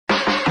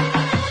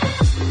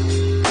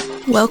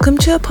Welcome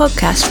to a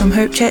podcast from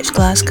Hope Church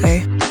Glasgow.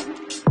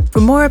 For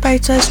more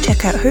about us,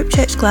 check out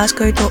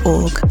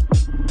hopechurchglasgow.org.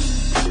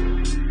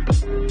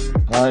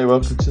 Hi,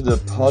 welcome to the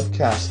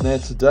podcast. Now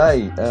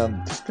today,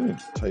 just going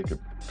to take a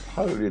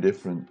totally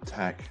different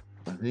tack,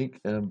 I think.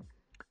 I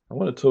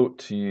want to talk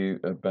to you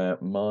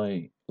about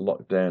my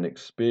lockdown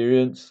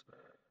experience,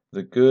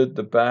 the good,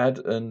 the bad,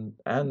 and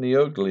the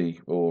ugly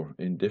or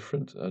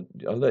indifferent.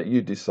 I'll let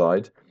you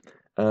decide.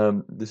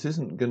 This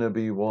isn't going to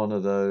be one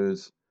of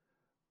those,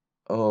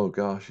 oh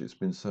gosh, it's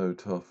been so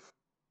tough,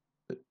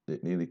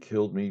 it nearly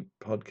killed me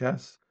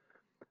podcasts.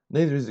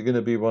 Neither is it going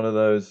to be one of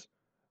those,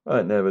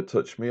 it never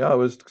touched me, I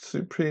was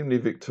supremely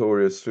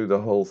victorious through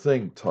the whole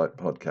thing type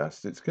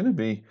podcast. It's going to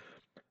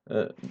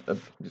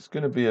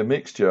be a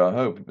mixture, I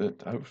hope,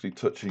 hopefully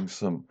touching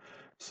some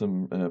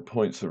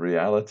points of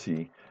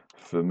reality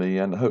for me,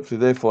 and hopefully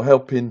therefore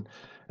helping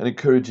and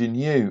encouraging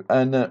you.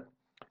 And the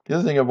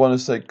other thing I want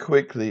to say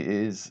quickly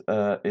is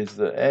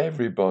that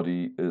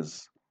everybody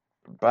is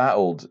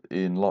battled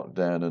in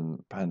lockdown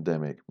and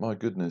pandemic. My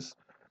goodness,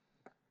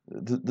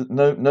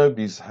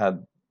 nobody's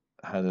had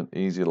an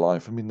easier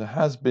life. I mean, there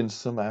has been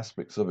some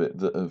aspects of it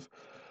that have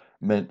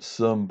meant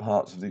some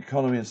parts of the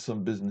economy and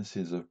some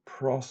businesses have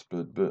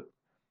prospered, but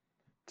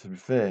to be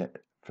fair,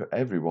 for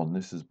everyone,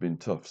 this has been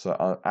tough. So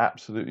I'm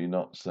absolutely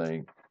not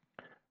saying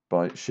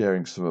by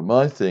sharing some of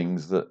my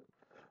things that,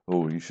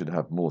 oh, you should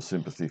have more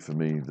sympathy for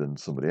me than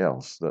somebody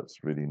else.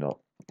 That's really not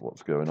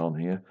what's going on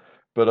here.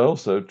 But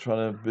also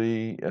trying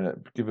to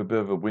give a bit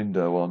of a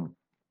window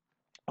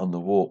on the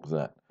walk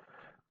that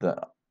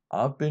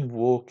I've been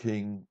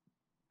walking,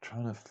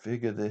 trying to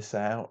figure this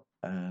out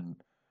and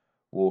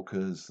walk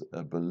as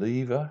a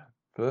believer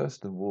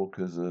first and walk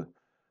as a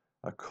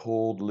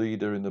called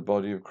leader in the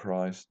body of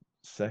Christ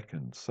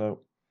second. So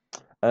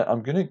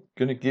I'm gonna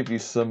give you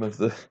some of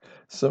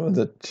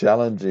the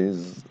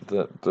challenges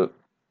that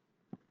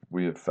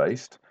we have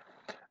faced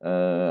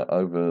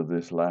over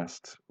this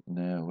last,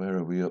 now where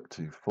are we up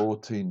to,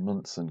 14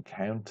 months and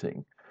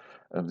counting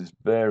of this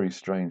very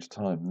strange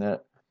time. Now,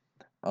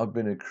 I've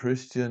been a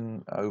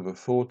Christian over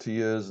 40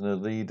 years and a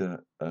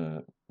leader,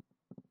 a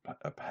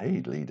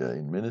paid leader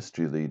in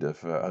ministry leader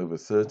for over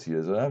 30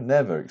 years, and I've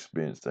never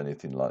experienced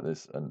anything like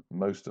this, and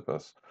most of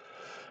us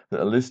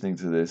that are listening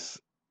to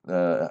this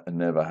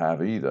never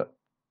have either.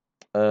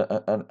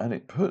 And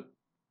it put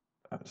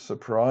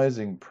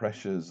surprising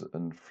pressures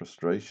and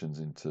frustrations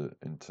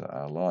into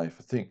our life.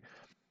 I think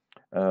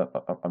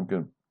I'm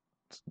going.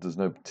 There's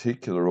no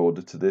particular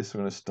order to this.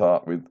 I'm going to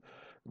start with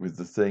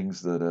the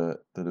things that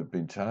have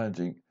been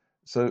challenging.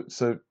 So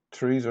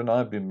Teresa and I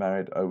have been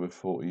married over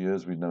 40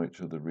 years. We know each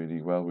other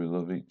really well. We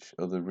love each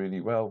other really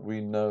well.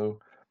 We know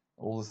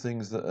all the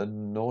things that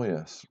annoy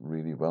us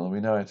really well, and we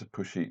know how to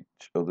push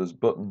each other's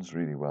buttons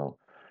really well.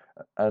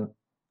 And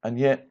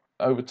yet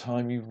over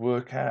time you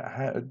work out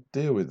how to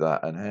deal with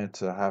that and how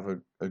to have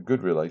a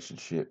good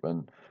relationship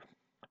and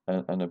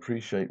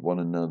appreciate one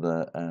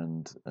another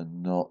and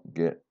not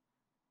get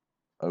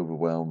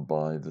overwhelmed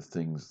by the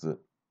things that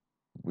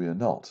we are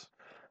not,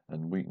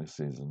 and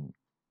weaknesses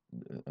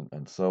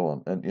and so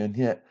on. And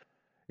yet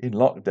in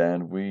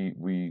lockdown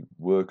we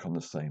work on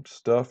the same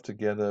stuff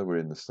together. We're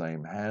in the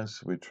same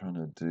house. We're trying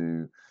to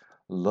do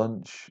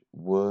lunch,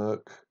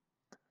 work,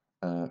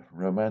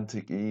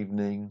 romantic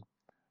evening,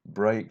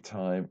 break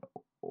time,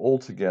 all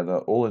together,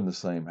 all in the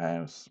same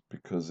house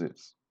because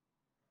it's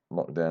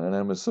lockdown. And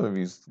Emma, some of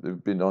you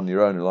have been on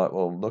your own are like,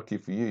 well, lucky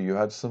for you, you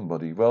had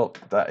somebody. Well,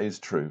 that is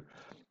true.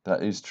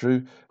 That is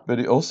true. But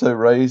it also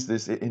raised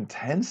this, it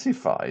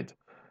intensified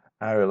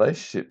our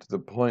relationship to the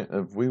point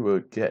of we were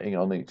getting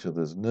on each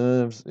other's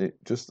nerves. It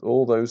just,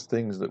 all those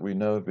things that we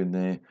know have been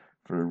there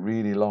for a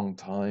really long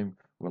time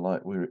were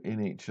like we were in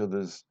each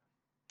other's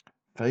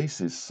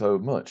faces so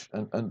much.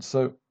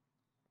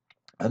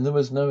 And there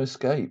was no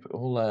escape.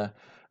 All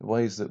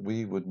ways that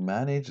we would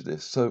manage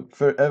this. So,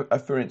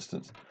 for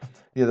instance,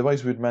 the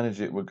ways we'd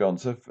manage it were gone.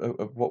 So,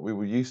 what we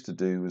were used to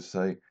do was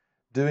say,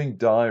 doing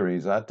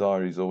diaries. Our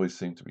diaries always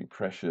seemed to be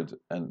pressured,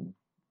 and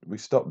we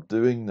stopped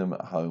doing them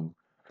at home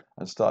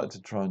and started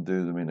to try and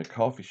do them in a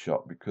coffee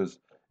shop because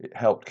it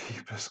helped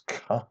keep us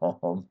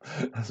calm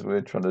as we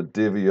were trying to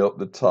divvy up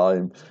the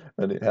time,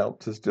 and it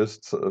helped us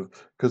just sort of,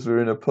 because we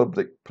were in a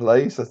public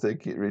place. I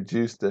think it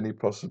reduced any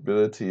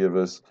possibility of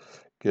us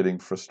getting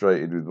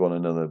frustrated with one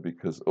another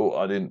because, oh,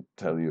 I didn't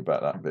tell you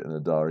about that bit in the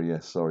diary.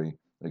 Yes, sorry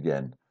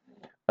again.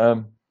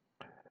 Um,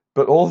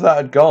 but all that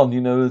had gone.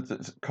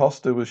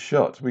 Costa was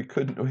shut. We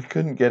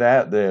couldn't get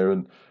out there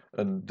and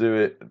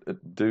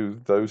do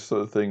those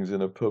sort of things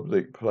in a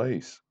public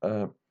place.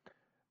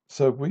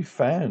 So we've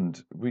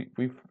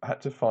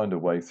had to find a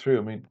way through.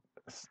 I mean,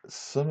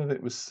 some of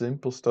it was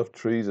simple stuff.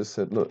 Teresa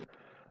said, "Look,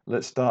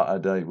 let's start our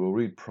day. We'll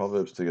read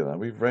Proverbs together."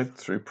 We've read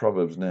through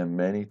Proverbs now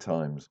many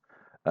times.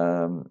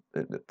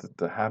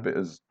 The habit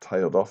has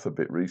tailed off a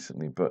bit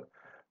recently, but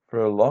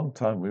for a long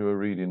time we were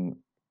reading.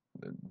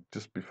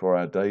 Just before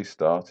our day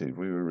started,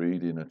 we were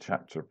reading a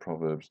chapter of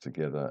Proverbs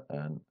together,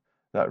 and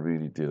that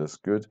really did us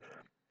good.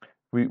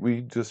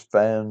 We just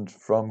found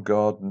from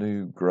God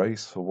new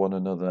grace for one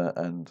another,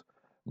 and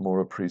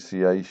more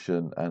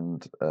appreciation,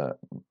 and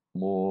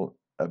more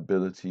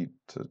ability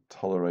to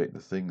tolerate the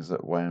things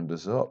that wound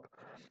us up.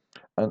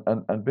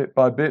 And bit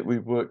by bit,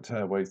 we've worked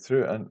our way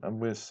through it,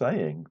 and we're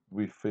saying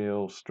we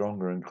feel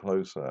stronger and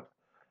closer,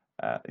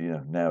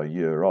 now a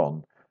year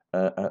on,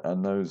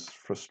 and those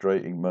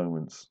frustrating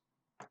moments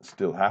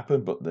still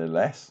happen, but they're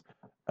less,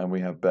 and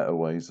we have better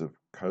ways of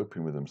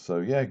coping with them. So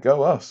yeah,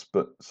 go us,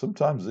 but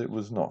sometimes it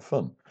was not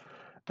fun.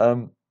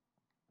 Um,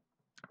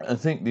 I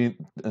think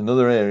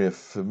another area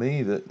for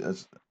me that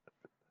has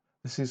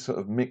this is sort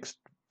of mixed,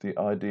 the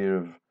idea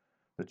of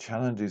the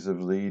challenges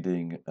of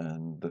leading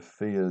and the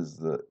fears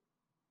that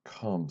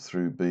come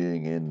through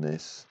being in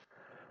this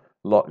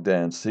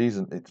lockdown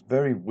season. It's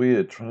very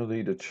weird trying to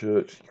lead a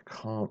church you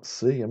can't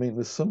see. I mean,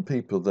 there's some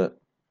people that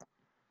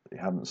you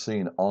haven't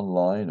seen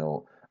online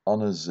or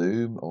on a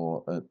Zoom,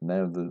 or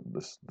now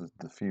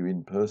the few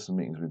in-person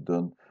meetings we've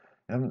done,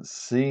 you haven't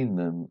seen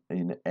them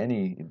in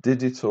any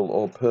digital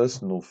or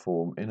personal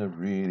form in a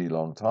really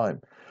long time.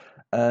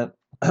 And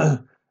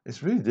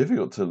it's really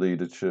difficult to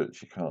lead a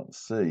church you can't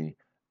see.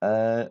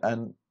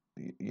 And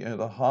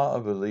the heart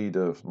of a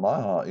leader, my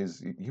heart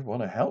is you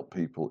want to help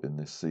people in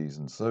this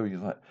season. So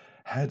you're like,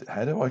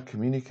 how do I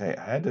communicate?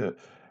 How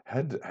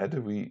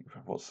do we?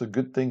 What's a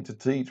good thing to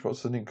teach?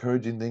 What's an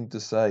encouraging thing to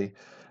say?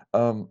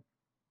 Um,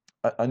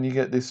 and you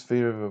get this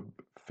fear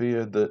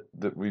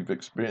that we've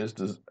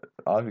experienced, as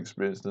I've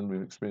experienced and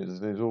we've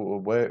experienced, is, oh,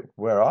 well,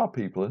 where are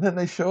people? And then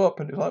they show up,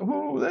 and it's like,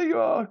 whoa, there you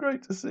are,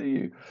 great to see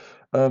you.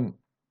 Um,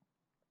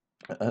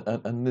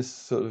 and this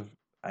sort of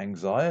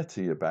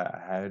anxiety about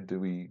how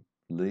do we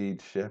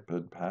lead,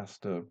 shepherd,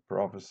 pastor,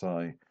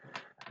 prophesy,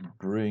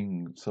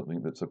 bring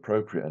something that's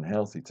appropriate and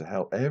healthy to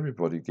help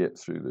everybody get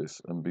through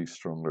this and be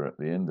stronger at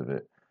the end of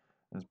it.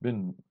 There's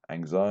been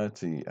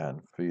anxiety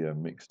and fear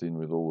mixed in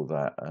with all of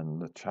that,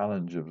 and the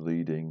challenge of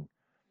leading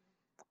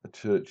a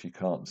church you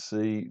can't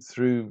see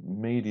through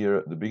media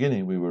at the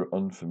beginning we were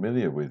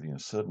unfamiliar with,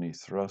 suddenly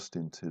thrust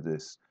into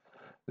this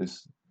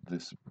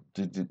this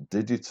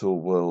digital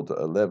world at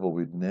a level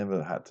we'd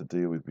never had to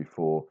deal with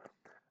before.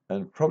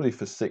 And probably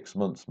for 6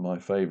 months, my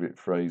favourite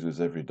phrase was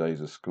 "every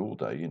day's a school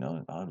day."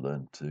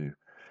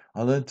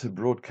 I learned to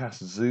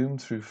broadcast Zoom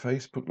through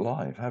Facebook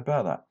Live. How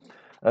about that?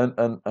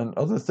 And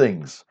other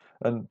things,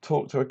 and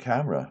talk to a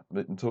camera,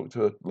 and talk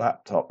to a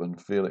laptop,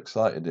 and feel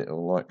excited. It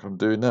or like I'm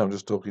doing now. I'm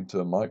just talking to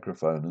a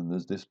microphone, and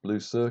there's this blue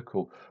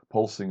circle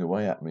pulsing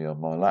away at me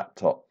on my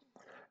laptop.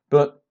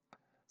 But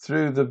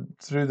through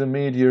the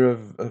media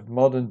of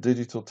modern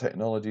digital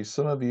technology,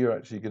 some of you are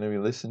actually going to be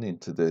listening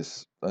to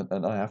this,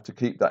 and I have to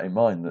keep that in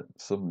mind, that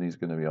somebody's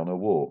going to be on a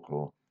walk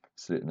or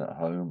sitting at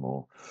home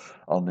or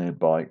on their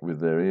bike with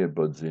their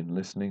earbuds in,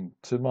 listening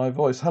to my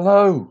voice.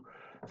 Hello,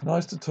 it's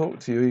nice to talk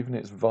to you, even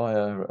if it's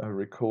via a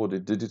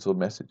recorded digital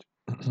message.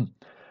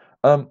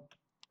 um,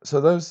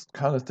 so those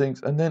kind of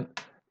things, and then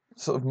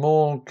sort of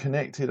more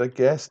connected, I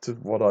guess, to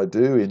what I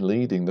do in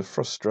leading, the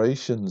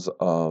frustrations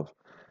of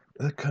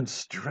the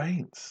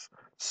constraints.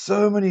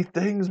 So many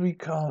things we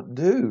can't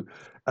do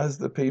as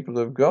the people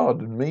of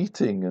God, and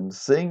meeting and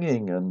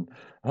singing and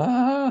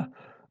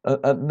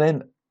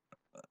then,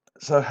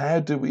 so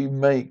how do we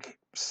make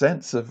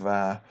sense of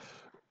our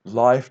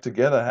life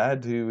together? How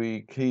do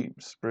we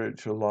keep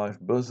spiritual life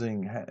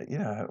buzzing?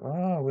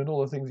 When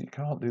all the things you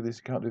can't do this,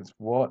 you can't do this.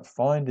 What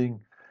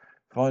finding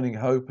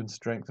hope and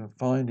strength, and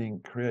finding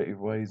creative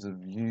ways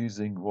of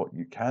using what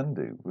you can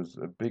do was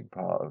a big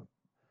part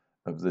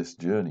of this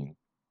journey.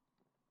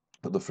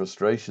 But the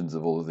frustrations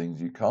of all the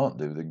things you can't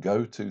do, the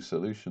go-to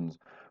solutions,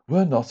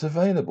 were not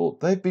available.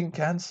 They've been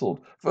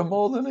cancelled for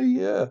more than a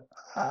year.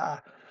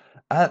 Ah.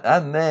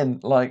 And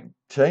then, like,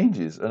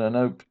 changes. And I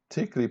know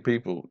particularly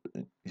people,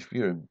 if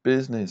you're in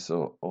business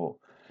or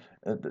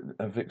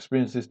have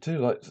experienced this too,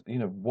 like,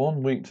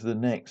 1 week to the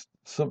next,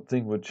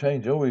 something would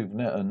change. Oh, we've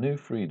now a new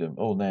freedom.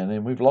 Oh, now and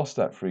then we've lost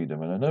that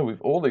freedom. And I know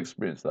we've all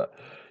experienced that.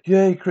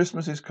 Yay,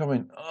 Christmas is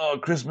coming. Oh,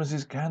 Christmas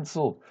is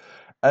cancelled.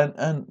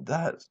 And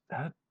that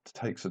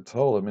takes a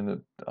toll. I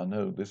mean, I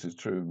know this is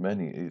true of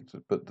many,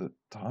 but the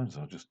times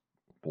are just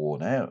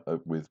worn out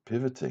with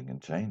pivoting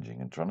and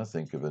changing and trying to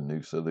think of a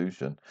new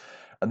solution,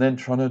 and then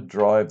trying to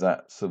drive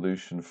that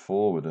solution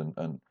forward,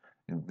 and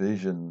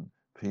envision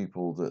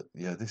people that,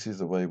 yeah, this is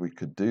the way we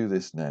could do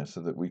this now,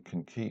 so that we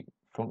can keep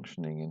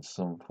functioning in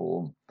some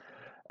form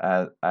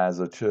as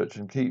a church,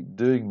 and keep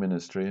doing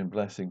ministry and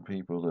blessing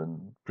people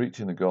and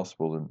preaching the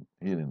gospel and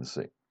healing the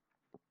sick.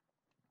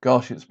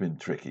 Gosh, it's been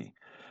tricky.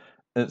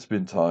 It's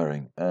been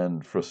tiring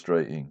and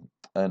frustrating.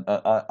 And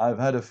I've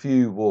had a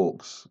few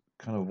walks,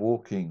 kind of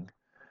walking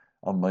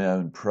on my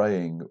own,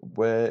 praying,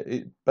 where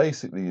it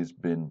basically has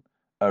been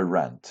a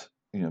rant.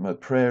 My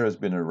prayer has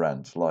been a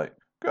rant, like,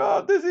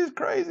 God, this is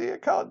crazy. I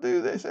can't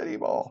do this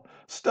anymore.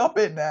 Stop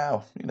it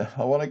now.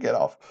 I want to get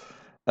off.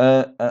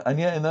 And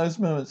yet, in those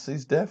moments,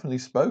 he's definitely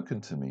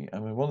spoken to me. I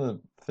mean, one of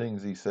the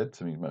things he said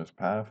to me most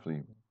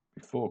powerfully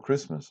before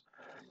Christmas,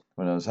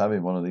 when I was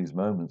having one of these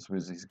moments,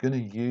 was he's going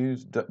to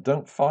use,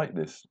 don't fight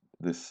this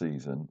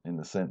season, in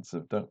the sense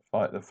of, don't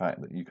fight the fact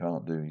that you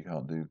can't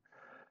do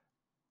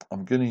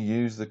I'm going to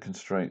use the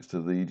constraints to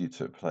lead you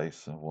to a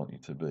place I want you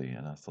to be.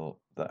 And I thought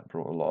that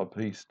brought a lot of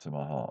peace to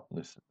my heart.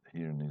 Listen,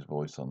 hearing his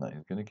voice on that,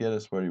 he's going to get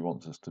us where he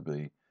wants us to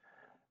be,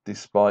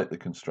 despite the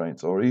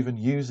constraints, or even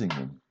using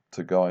them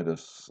to guide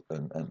us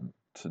and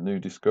to new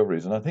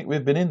discoveries. And I think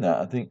we've been in that.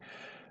 I think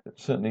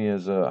certainly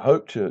as a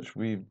Hope Church,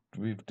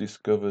 we've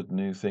discovered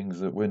new things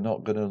that we're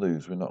not going to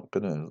lose. We're not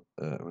going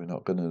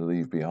to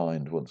leave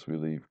behind once we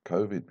leave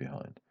COVID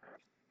behind.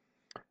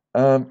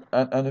 And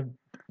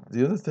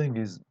the other thing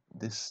is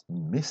this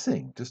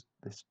missing, just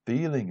this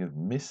feeling of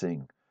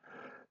missing.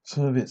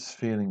 Some of it's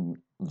feeling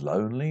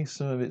lonely,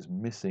 some of it's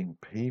missing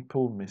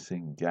people,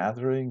 missing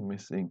gathering,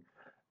 missing,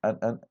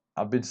 and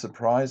I've been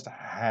surprised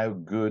how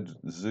good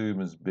Zoom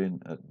has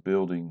been at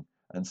building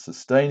and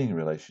sustaining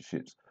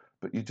relationships,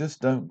 but you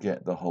just don't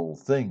get the whole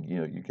thing.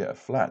 You get a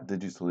flat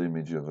digital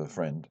image of a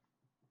friend,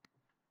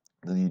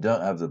 then you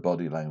don't have the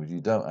body language,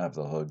 you don't have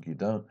the hug, you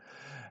don't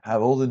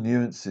have all the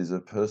nuances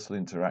of personal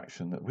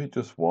interaction that we're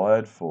just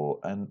wired for,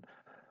 and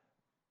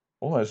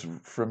almost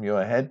from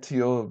your head to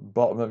your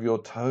bottom of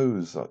your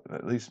toes.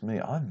 At least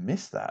me, I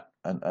miss that,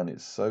 and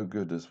it's so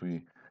good as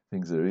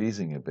things are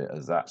easing a bit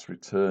as that's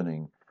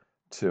returning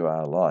to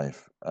our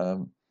life.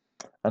 And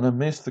I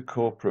miss the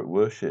corporate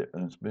worship,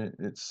 and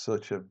it's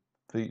such a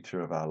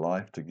feature of our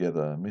life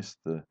together. I miss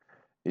the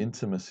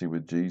intimacy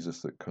with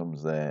Jesus that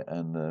comes there,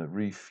 and the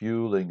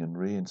refueling and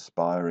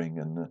re-inspiring,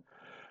 and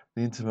the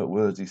intimate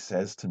words he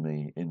says to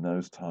me in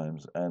those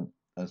times. And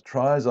as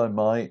try as I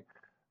might,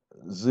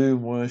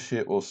 Zoom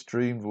worship or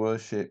streamed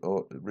worship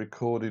or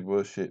recorded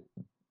worship,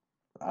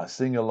 I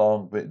sing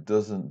along, but it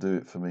doesn't do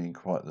it for me in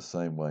quite the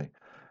same way.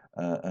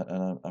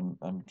 And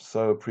I'm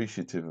so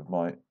appreciative of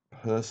my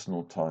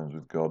personal times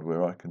with God,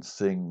 where I can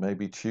sing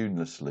maybe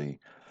tunelessly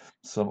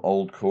some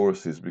old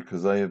choruses,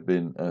 because they have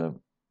been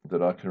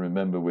that I can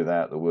remember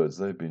without the words.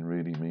 They've been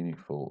really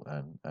meaningful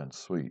and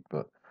sweet.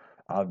 But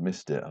I've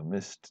missed it. I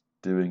missed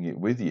doing it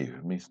with you.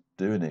 I missed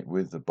doing it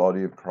with the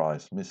body of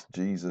Christ. Missed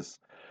Jesus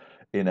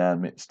in our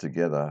midst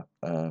together,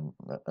 and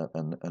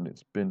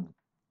it's been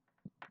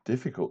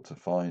difficult to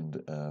find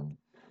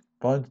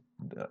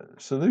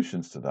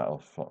solutions to that, or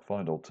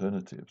find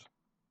alternatives.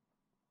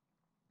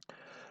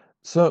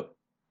 So,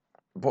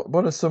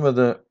 what are some of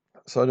the?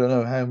 So I don't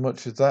know how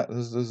much is that.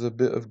 There's a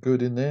bit of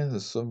good in there.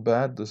 There's some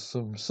bad. There's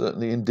some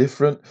certainly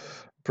indifferent.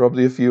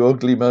 Probably a few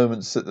ugly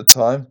moments at the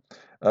time.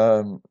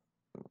 Um,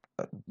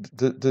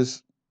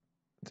 there's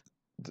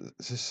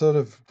sort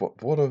of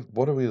what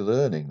are we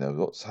learning though?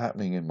 What's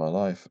happening in my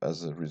life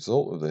as a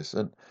result of this?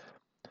 And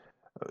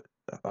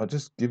I'll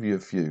just give you a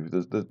few.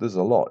 There's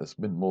a lot. It's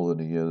been more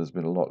than a year. There's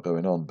been a lot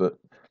going on. But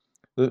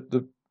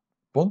the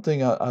one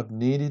thing I've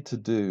needed to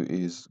do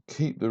is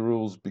keep the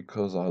rules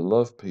because I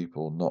love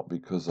people, not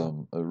because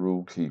I'm a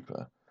rule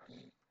keeper.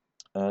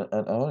 And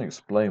I want to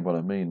explain what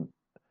I mean.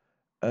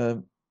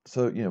 Um,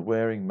 so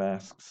wearing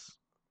masks,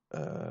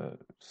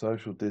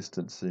 social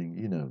distancing.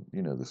 You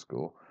know the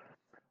score.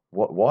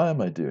 Why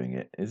am I doing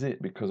it? Is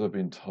it because I've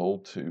been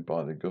told to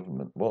by the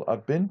government? Well,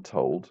 I've been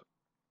told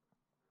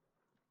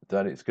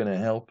that it's going to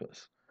help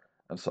us.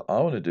 And so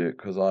I want to do it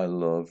because I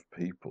love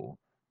people,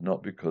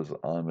 not because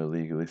I'm a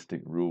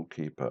legalistic rule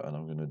keeper and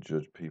I'm going to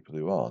judge people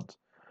who aren't.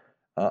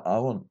 I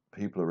want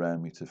people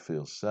around me to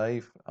feel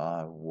safe.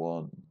 I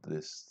want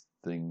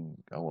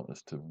I want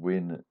us to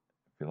win, if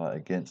you like,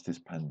 against this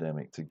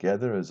pandemic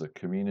together as a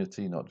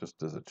community, not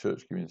just as a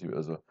church community, but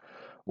as a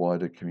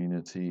wider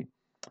community.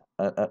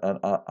 And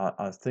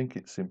I think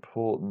it's been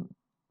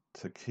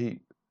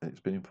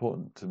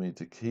important to me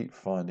to keep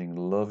finding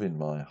love in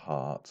my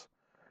heart,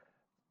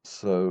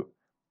 so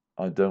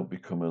I don't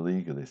become a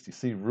legalist. You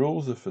see,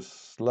 rules are for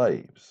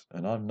slaves,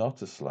 and I'm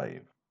not a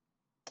slave.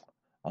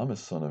 I'm a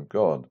son of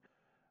God.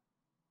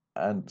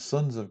 And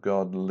sons of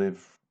God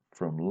live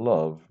from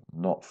love,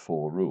 not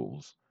for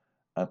rules.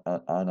 And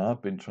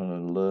I've been trying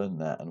to learn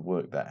that and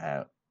work that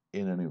out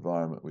in an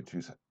environment which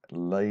is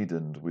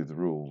laden with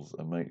rules,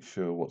 and make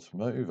sure what's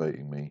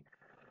motivating me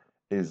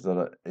is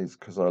that it's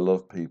because I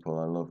love people,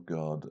 I love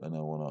God, and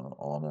I want to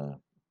honor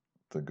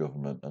the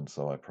government, and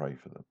so I pray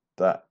for them.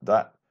 That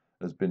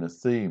has been a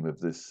theme of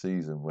this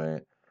season,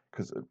 where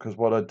because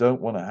what I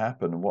don't want to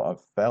happen, and what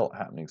I've felt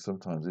happening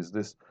sometimes, is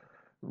this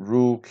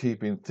rule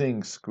keeping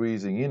thing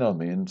squeezing in on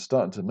me and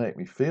starting to make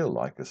me feel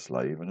like a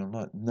slave. And I'm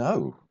like,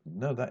 no,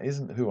 that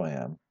isn't who I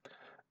am.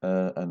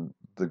 And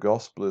the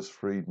gospel has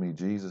freed me.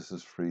 Jesus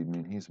has freed me.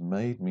 And he's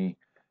made me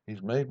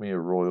a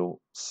royal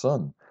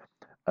son.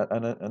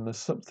 And there's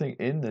something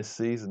in this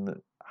season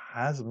that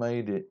has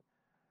made it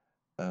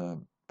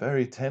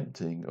very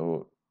tempting,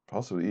 or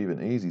possibly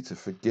even easy, to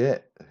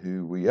forget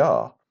who we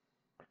are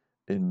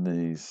in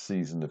this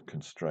season of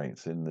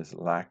constraints, in this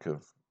lack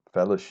of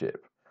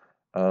fellowship.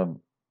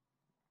 Um,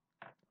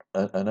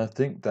 and I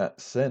think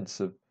that sense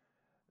of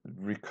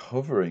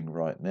recovering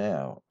right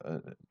now,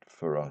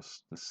 for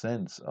us, the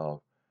sense of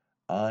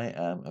I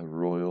am a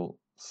royal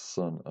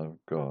son of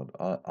God.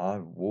 I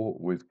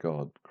walk with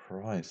God,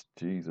 Christ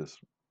Jesus,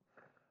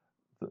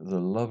 the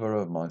lover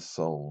of my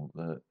soul,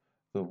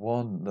 the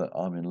one that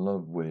I'm in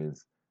love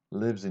with,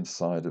 lives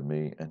inside of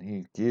me, and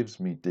he gives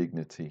me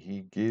dignity,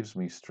 he gives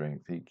me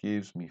strength, he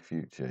gives me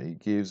future, he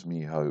gives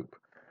me hope,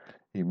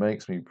 he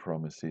makes me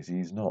promises,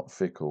 he's not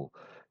fickle.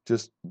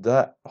 Just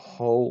that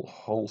whole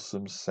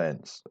wholesome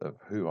sense of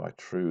who I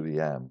truly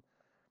am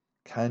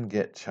can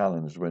get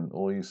challenged when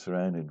all you're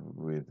surrounded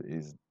with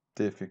is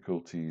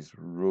difficulties,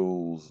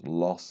 rules,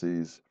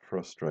 losses,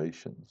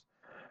 frustrations.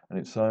 And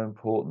it's so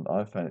important,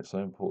 I found it so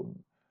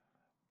important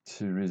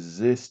to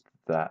resist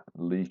that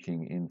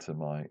leaking into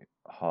my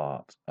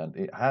heart. And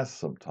it has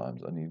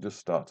sometimes, and you just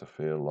start to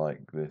feel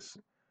like this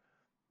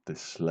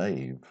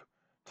slave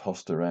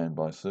tossed around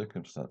by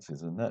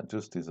circumstances, and that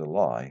just is a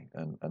lie,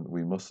 and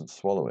we mustn't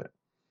swallow it.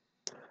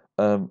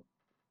 Um,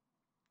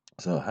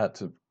 so I had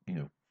to,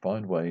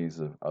 find ways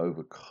of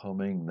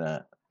overcoming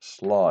that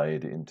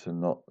slide into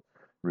not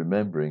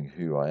remembering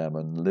who I am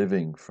and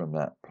living from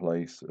that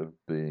place of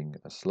being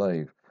a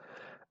slave.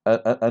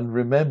 And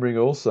remembering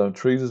also, and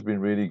Teresa's been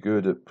really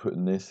good at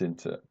putting this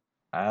into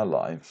our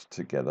lives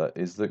together,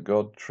 is that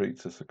God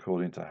treats us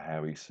according to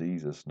how he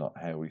sees us, not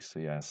how we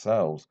see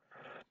ourselves.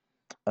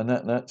 And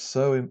that's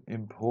so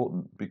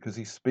important because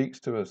he speaks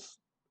to us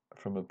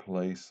from a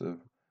place of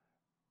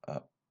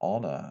uh,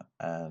 honor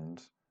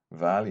and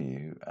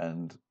value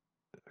and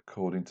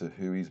according to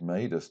who he's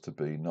made us to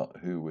be, not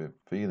who we're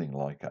feeling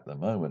like at the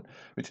moment,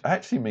 which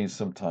actually means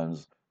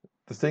sometimes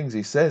the things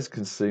he says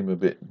can seem a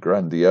bit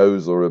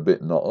grandiose or a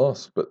bit not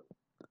us, but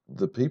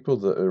the people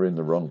that are in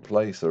the wrong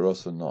place are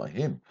us and not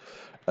him.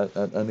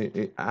 And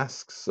it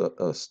asks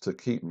us to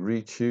keep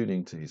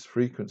retuning to his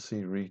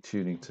frequency,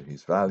 retuning to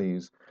his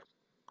values,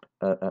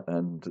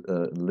 and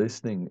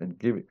listening and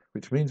giving,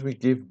 which means we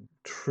give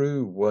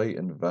true weight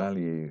and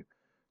value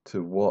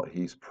to what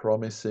he's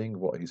promising,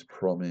 what he's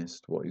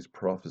promised, what he's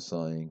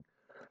prophesying,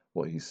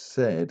 what he's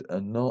said,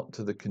 and not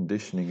to the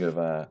conditioning of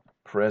our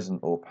present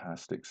or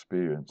past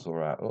experience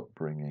or our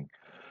upbringing.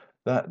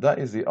 That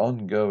is the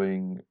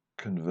ongoing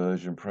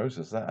conversion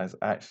process. That is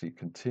actually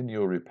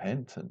continual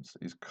repentance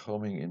is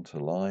coming into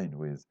line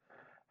with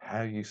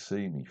how you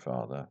see me,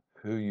 Father,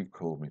 who you've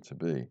called me to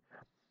be.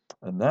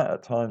 And that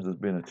at times has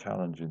been a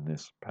challenge in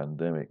this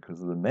pandemic because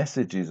the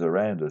messages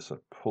around us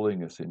are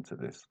pulling us into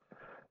this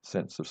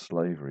sense of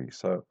slavery.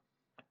 So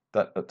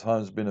that at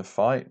times has been a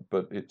fight,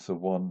 but it's a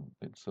one.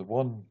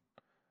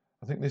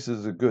 I think this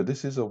is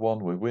a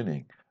one we're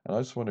winning. And I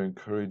just want to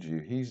encourage you.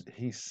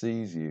 He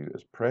sees you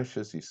as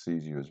precious, he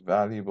sees you as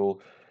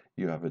valuable.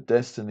 You have a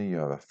destiny, you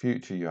have a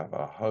future, you have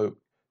a hope,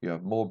 you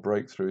have more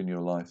breakthrough in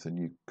your life than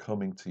you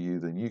coming to you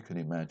than you can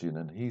imagine.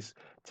 And he's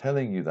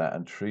telling you that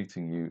and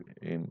treating you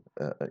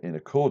in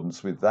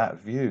accordance with that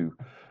view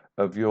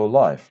of your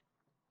life.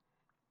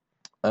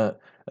 Uh,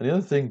 and the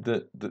other thing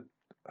that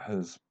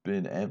has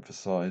been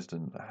emphasized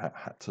and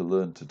had to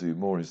learn to do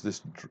more is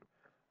this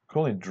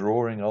calling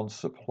drawing on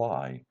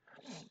supply.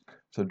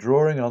 So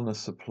drawing on the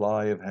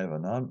supply of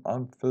heaven,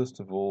 I'm first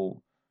of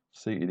all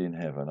seated in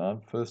heaven.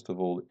 I'm first of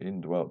all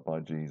indwelt by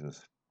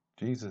Jesus.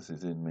 Jesus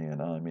is in me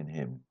and I'm in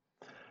him.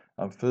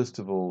 I'm first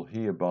of all,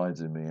 he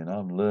abides in me and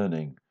I'm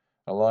learning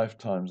a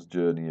lifetime's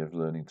journey of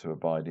learning to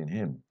abide in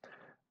him.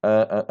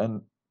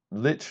 And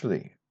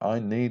literally, I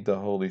need the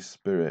Holy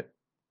Spirit.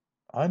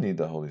 I need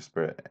the Holy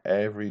Spirit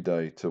every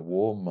day to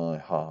warm my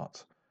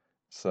heart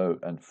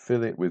and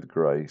fill it with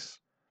grace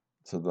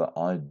so that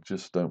I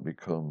just don't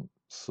become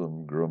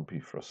some grumpy,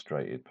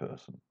 frustrated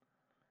person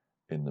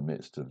in the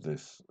midst of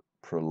this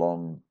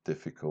prolonged,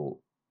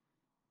 difficult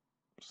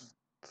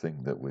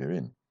thing that we're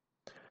in.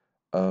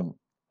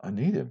 I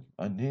need him.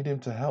 I need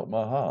him to help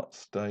my heart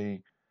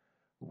stay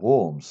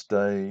warm,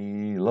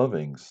 stay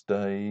loving,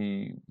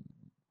 stay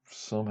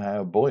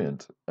somehow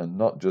buoyant, and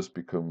not just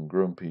become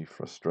grumpy,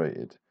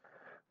 frustrated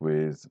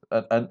with.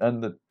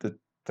 And the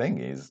thing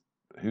is,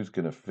 who's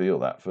going to feel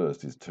that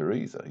first is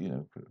Teresa.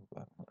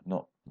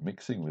 Not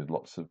mixing with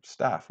lots of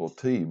staff or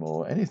team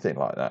or anything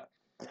like that.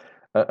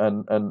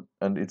 And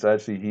it's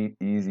actually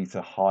easy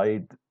to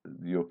hide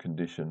your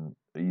condition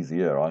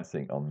easier, I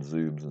think, on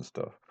Zooms and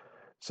stuff.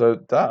 So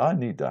that I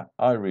need that.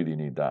 I really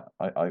need that.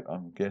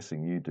 I'm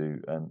guessing you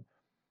do, and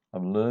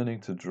I'm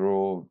learning to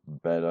draw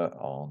better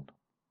on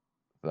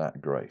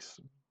that grace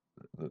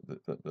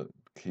that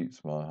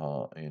keeps my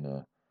heart in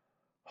a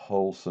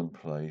wholesome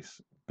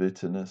place.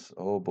 Bitterness,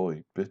 oh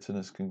boy,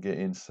 bitterness can get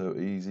in so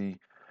easy.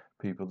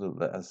 People that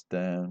let us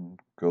down,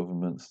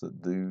 governments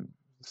that do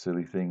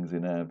silly things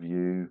in our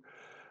view,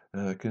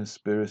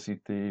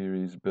 conspiracy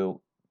theories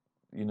built.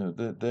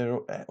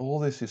 All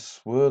this is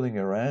swirling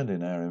around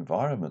in our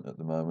environment at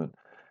the moment.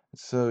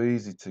 It's so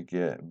easy to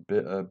get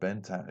bitter,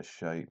 bent out of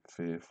shape,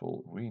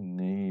 fearful. We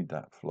need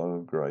that flow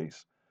of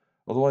grace.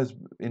 Otherwise,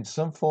 in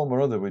some form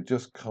or other, we're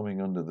just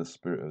coming under the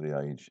spirit of the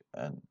age,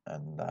 and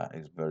that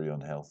is very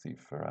unhealthy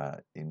for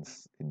our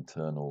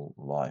internal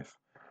life.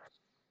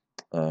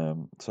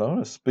 So I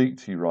want to speak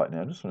to you right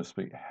now. I just want to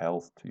speak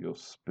health to your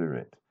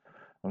spirit.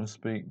 I want to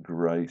speak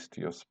grace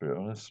to your spirit. I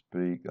want to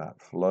speak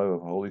that flow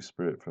of Holy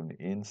Spirit from the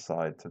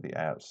inside to the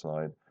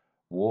outside,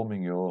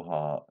 warming your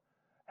heart,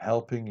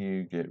 helping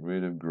you get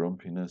rid of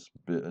grumpiness,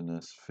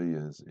 bitterness,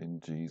 fears in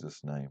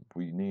Jesus' name.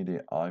 We need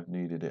it. I've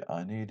needed it.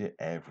 I need it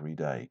every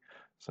day.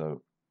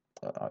 So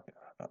I,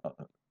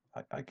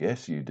 I, I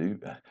guess you do.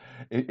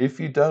 If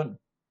you don't,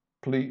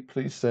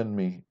 please send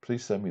me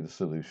the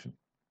solution.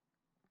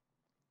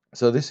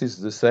 So this is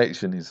the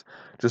section is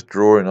just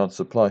drawing on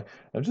supply.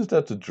 I've just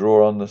had to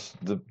draw on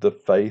the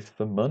faith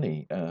for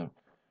money.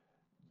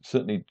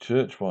 Certainly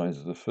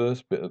church-wise, the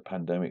first bit of the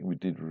pandemic we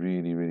did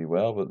really, really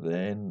well, but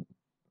then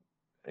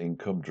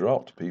income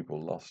dropped.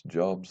 People lost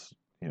jobs.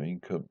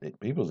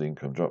 People's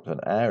income dropped,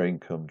 and our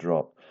income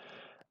dropped,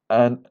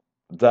 and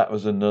that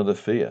was another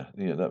fear.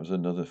 That was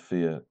another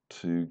fear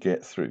to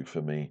get through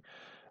for me.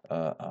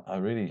 I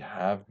really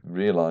have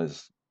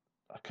realized.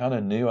 I kind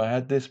of knew I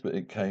had this, but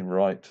it came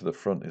right to the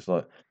front. It's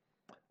like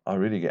I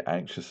really get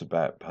anxious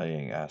about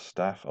paying our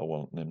staff. I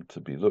want them to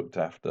be looked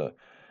after,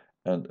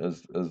 and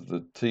as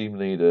the team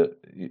leader,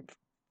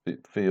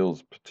 it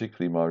feels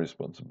particularly my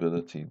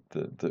responsibility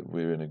that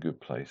we're in a good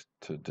place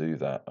to do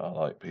that. I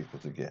like people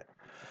to get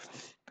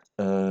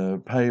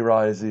pay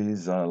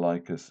rises. I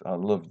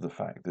love the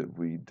fact that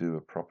we do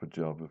a proper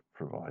job of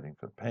providing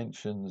for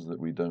pensions. That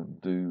we don't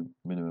do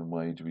minimum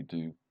wage. We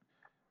do,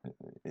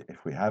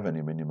 if we have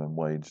any minimum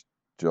wage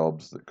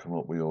jobs that come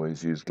up, we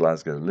always use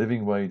Glasgow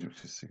living wage,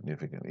 which is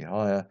significantly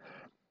higher.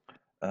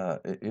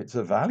 It's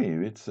a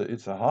value.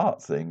 It's a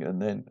heart thing,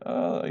 and then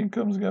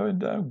income's going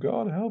down.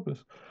 God help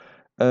us.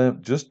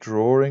 Just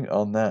drawing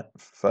on that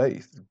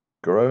faith,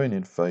 growing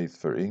in faith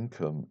for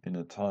income in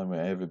a time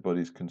where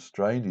everybody's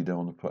constrained. You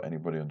don't want to put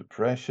anybody under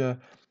pressure,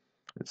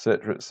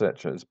 etc.,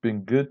 etc. It's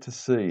been good to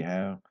see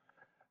how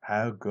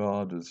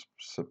God has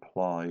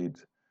supplied.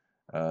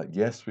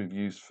 Yes, we've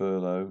used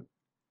furlough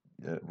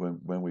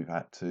when we've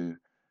had to.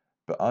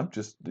 But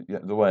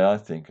the way I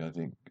think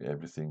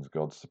everything's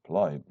God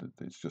supplied.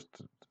 It's just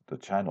the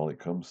channel it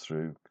comes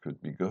through.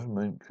 Could be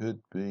government, could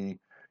be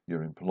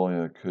your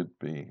employer, could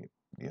be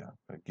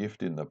a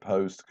gift in the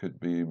post, could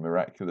be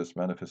miraculous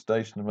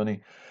manifestation of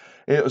money.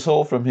 It was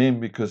all from Him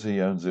because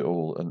He owns it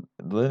all. And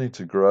learning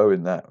to grow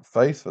in that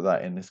faith for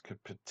that in this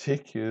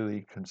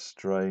particularly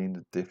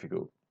constrained,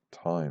 difficult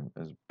time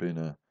has been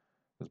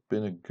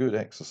a good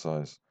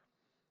exercise,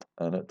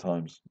 and at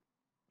times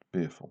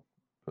fearful.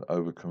 But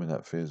overcoming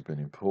that fear has been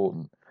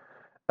important,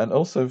 and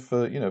also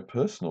for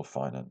personal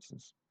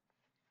finances,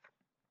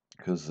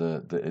 because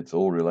it's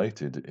all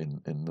related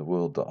in the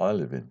world that I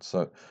live in.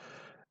 So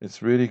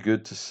it's really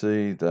good to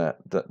see that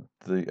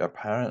the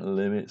apparent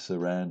limits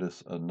around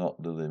us are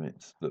not the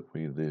limits that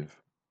we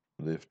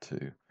live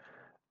to.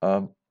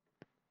 Um,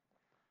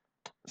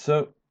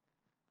 so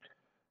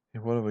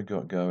what have we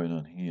got going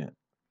on here?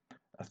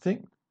 I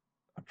think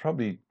I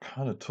probably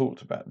kind of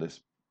talked about this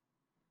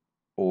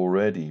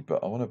already,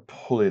 but I want to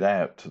pull it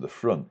out to the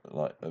front,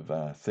 like of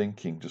our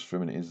thinking, just for a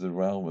minute. Is the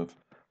realm of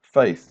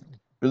faith,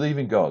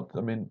 believing God.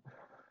 I mean,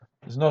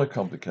 it's not a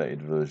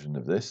complicated version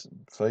of this.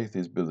 Faith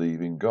is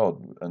believing God,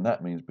 and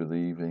that means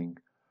believing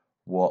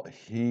what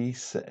He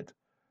said.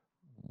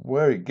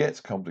 Where it gets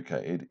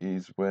complicated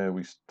is where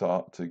we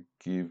start to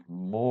give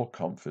more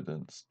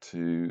confidence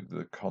to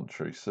the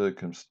contrary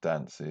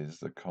circumstances,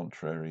 the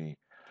contrary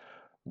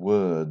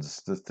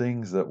words, the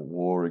things that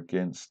war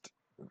against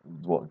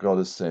what God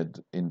has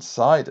said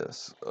inside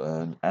us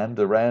and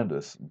around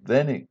us.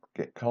 Then it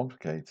get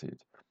complicated.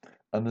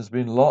 And there's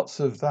been lots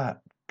of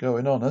that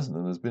going on, hasn't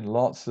there? There's been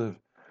lots of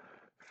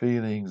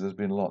feelings, there's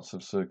been lots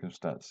of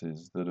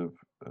circumstances that have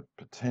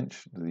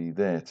potentially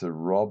there to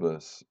rob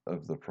us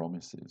of the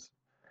promises.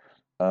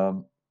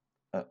 Um,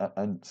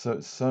 and so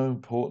it's so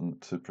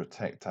important to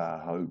protect our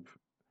hope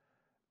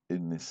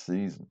in this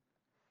season.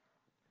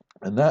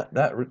 And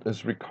that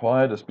has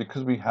required us,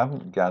 because we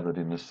haven't gathered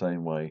in the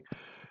same way.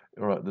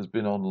 All right, there's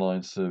been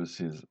online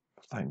services,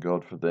 thank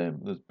God for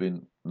them. There's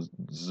been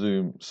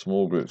Zoom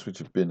small groups, which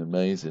have been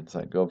amazing,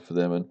 thank God for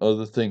them, and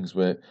other things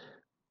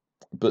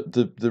but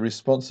the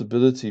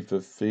responsibility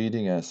for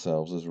feeding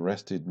ourselves has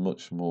rested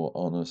much more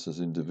on us as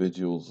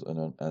individuals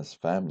and as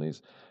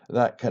families.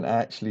 That can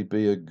actually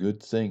be a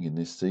good thing in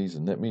this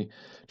season. Let me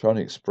try and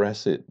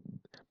express it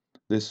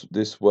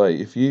this way.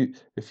 If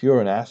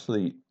you're an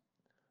athlete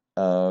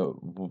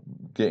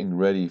getting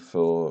ready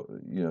for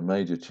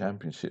major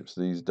championships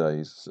these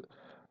days,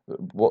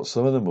 what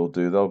some of them will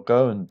do, they'll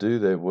go and do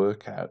their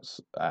workouts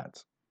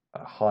at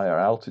a higher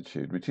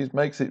altitude, which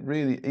makes it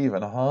really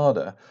even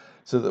harder,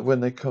 so that when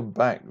they come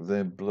back,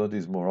 their blood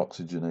is more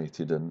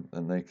oxygenated,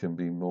 and they can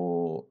be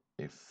more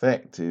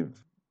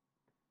effective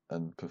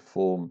and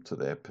perform to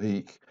their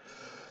peak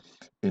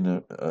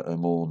in a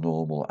more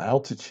normal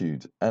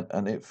altitude.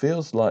 And it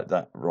feels like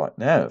that right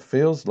now. It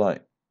feels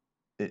like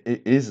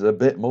it is a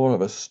bit more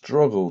of a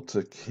struggle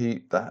to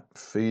keep that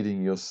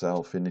feeding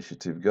yourself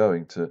initiative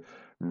going, to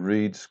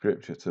read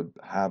scripture, to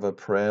have a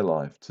prayer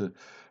life, to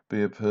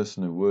be a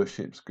person who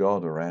worships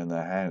God around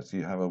their house.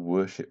 You have a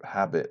worship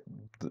habit,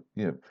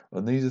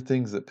 and these are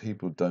things that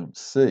people don't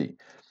see.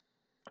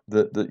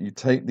 That you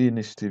take the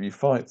initiative, you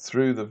fight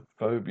through the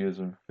phobias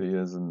and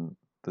fears and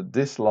the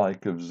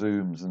dislike of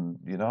Zooms,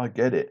 and I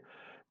get it.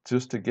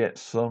 just to get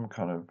some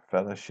kind of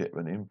fellowship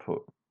and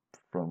input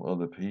from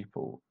other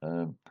people.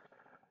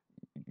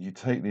 You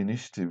take the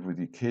initiative with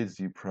your kids,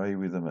 you pray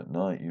with them at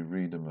night, you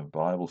read them a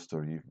Bible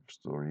story,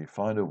 you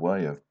find a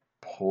way of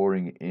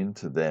pouring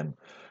into them.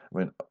 I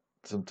mean,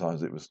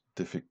 sometimes it was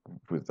difficult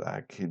with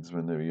our kids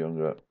when they were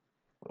younger.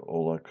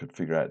 All I could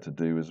figure out to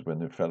do was when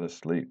they fell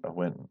asleep, I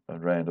went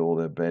around all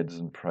their beds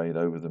and prayed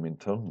over them in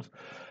tongues.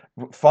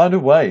 Find a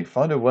way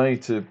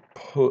to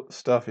put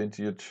stuff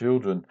into your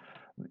children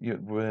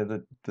where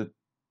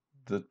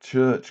the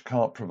church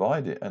can't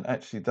provide it. And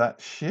actually, that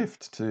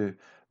shift to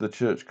the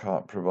church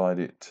can't provide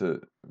it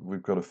to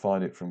we've got to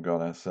find it from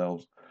God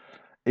ourselves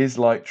is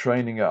like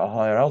training at a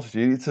higher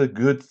altitude. It's a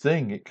good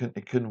thing.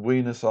 It can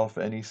wean us off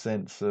any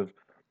sense of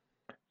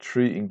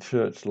treating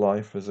church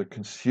life as a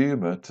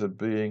consumer to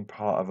being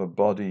part of a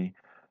body,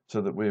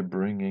 so that we're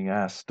bringing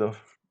our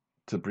stuff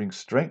to bring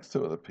strength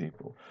to other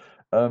people.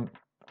 Um,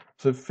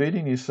 so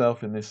feeding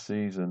yourself in this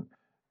season,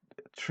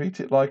 treat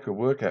it like a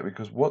workout,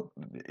 because what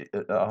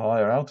at a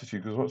higher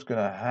altitude, because what's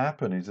going to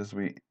happen is as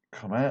we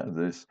come out of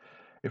this,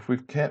 if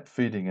we've kept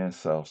feeding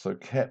ourselves, so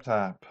kept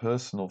our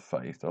personal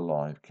faith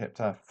alive,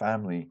 kept our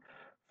family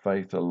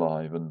faith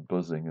alive and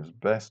buzzing as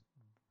best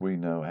we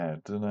know how,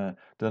 don't know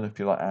if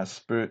you like our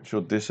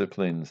spiritual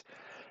disciplines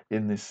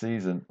in this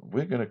season,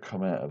 we're going to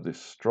come out of this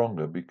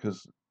stronger,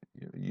 because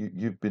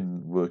you've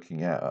been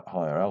working out at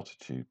higher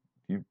altitude.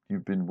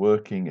 You've been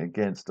working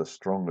against a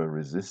stronger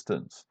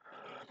resistance.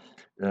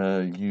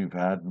 You've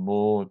had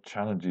more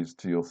challenges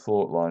to your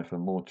thought life,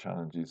 and more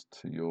challenges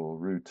to your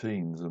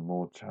routines, and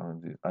more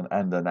challenges,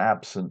 and an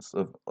absence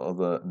of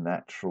other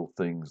natural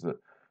things that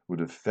would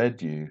have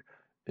fed you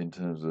in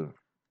terms of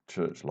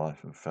church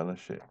life and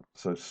fellowship.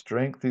 So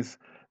strength is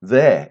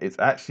there. It's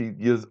actually,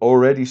 you're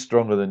already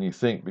stronger than you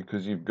think,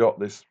 because you've got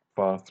this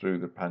far through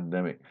the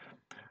pandemic.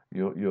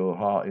 Your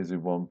heart is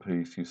in one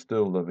piece. You're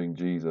still loving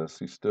Jesus.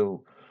 You're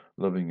still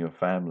loving your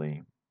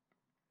family.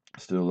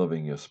 Still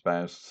loving your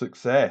spouse.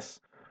 Success.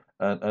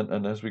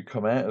 And as we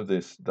come out of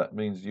this, that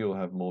means you'll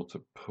have more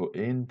to put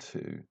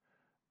into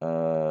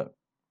uh,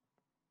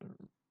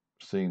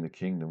 seeing the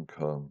kingdom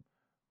come,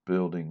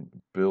 building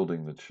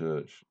the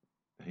church,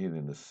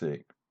 healing the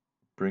sick,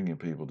 bringing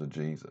people to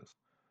Jesus.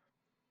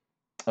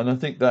 And I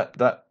think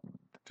that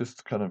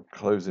just kind of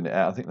closing it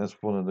out, I think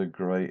that's one of the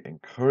great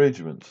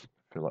encouragements.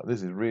 I feel like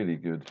this is really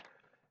good.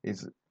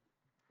 Is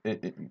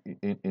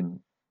in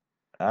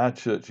our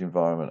church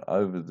environment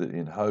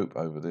in Hope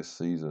over this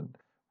season,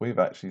 we've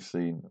actually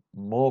seen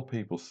more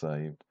people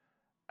saved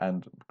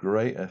and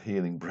greater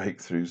healing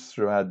breakthroughs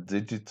through our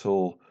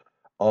digital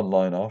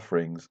online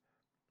offerings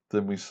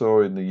than we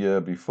saw in the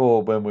year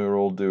before, when we were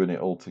all doing it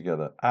all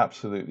together.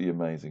 Absolutely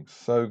amazing.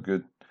 So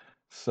good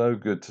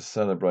to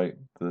celebrate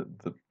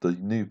the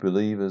new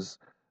believers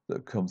that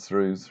have come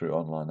through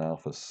online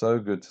alpha. So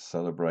good to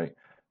celebrate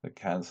the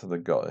cancer that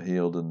got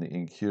healed and the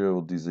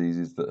incurable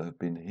diseases that have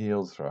been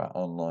healed through our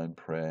online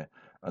prayer,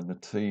 and the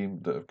team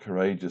that have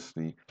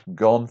courageously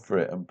gone for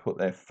it and put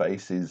their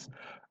faces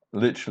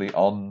literally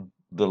on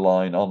the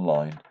line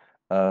online.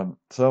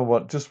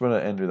 So just want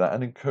to end with that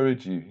and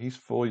encourage you. He's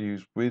for you,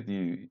 he's with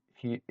you,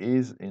 he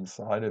is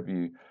inside of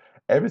you.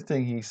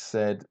 Everything he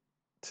said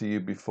to you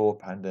before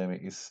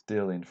pandemic is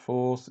still in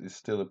force, is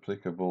still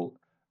applicable,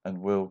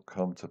 and will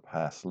come to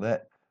pass.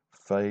 Let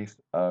faith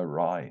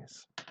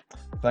arise.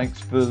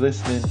 Thanks for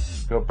listening.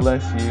 God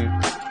bless you.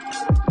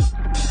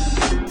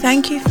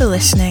 Thank you for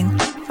listening.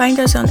 Find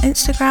us on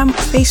Instagram,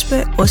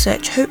 Facebook, or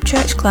search Hope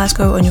Church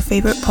Glasgow on your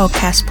favourite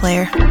podcast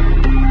player.